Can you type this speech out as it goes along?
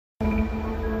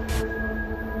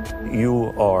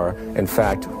you are, in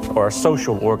fact, are a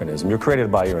social organism. You're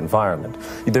created by your environment.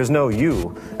 There's no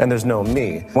you and there's no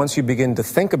me. Once you begin to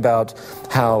think about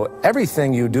how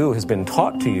everything you do has been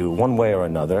taught to you one way or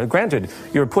another, granted,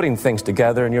 you're putting things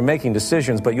together and you're making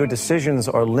decisions, but your decisions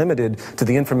are limited to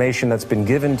the information that's been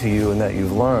given to you and that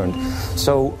you've learned.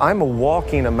 So I'm a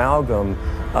walking amalgam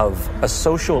of a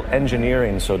social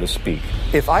engineering, so to speak.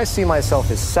 If I see myself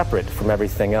as separate from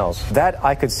everything else, that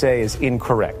I could say is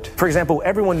incorrect. For example,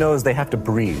 everyone knows they have to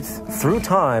breathe. Through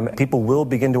time, people will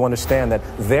begin to understand that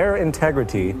their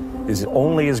integrity is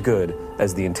only as good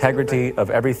as the integrity of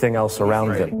everything else around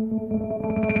them.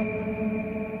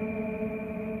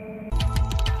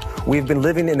 We've been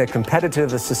living in a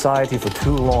competitive society for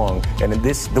too long, and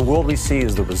the world we see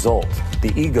is the result.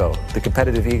 The ego, the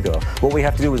competitive ego. What we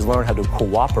have to do is learn how to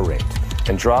cooperate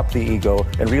and drop the ego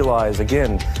and realize,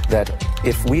 again, that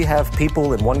if we have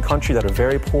people in one country that are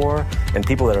very poor and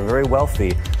people that are very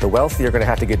wealthy, the wealthy are going to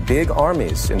have to get big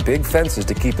armies and big fences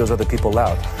to keep those other people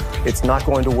out. It's not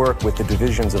going to work with the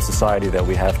divisions of society that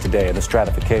we have today and the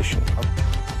stratification.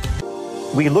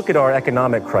 We look at our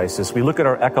economic crisis, we look at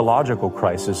our ecological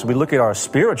crisis, we look at our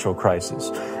spiritual crisis,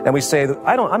 and we say,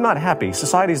 I'm not happy,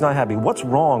 society's not happy, what's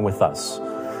wrong with us?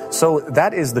 So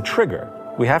that is the trigger.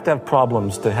 We have to have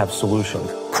problems to have solutions.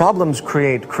 Problems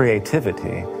create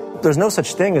creativity. There's no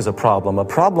such thing as a problem. A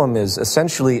problem is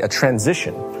essentially a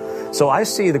transition. So I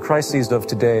see the crises of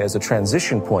today as a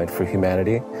transition point for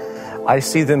humanity. I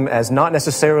see them as not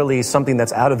necessarily something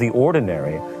that's out of the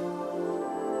ordinary.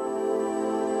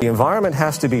 The environment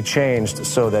has to be changed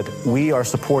so that we are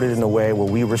supported in a way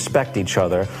where we respect each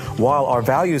other, while our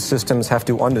value systems have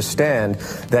to understand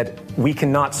that we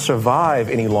cannot survive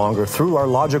any longer through our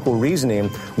logical reasoning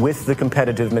with the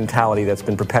competitive mentality that's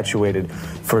been perpetuated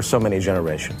for so many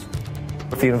generations.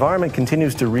 If the environment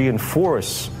continues to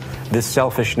reinforce this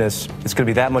selfishness, it's going to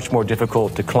be that much more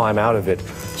difficult to climb out of it.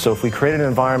 So if we create an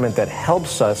environment that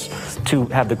helps us to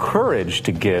have the courage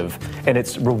to give, and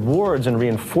it rewards and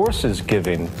reinforces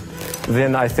giving,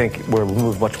 then I think we'll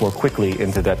move much more quickly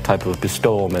into that type of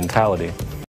bestowal mentality.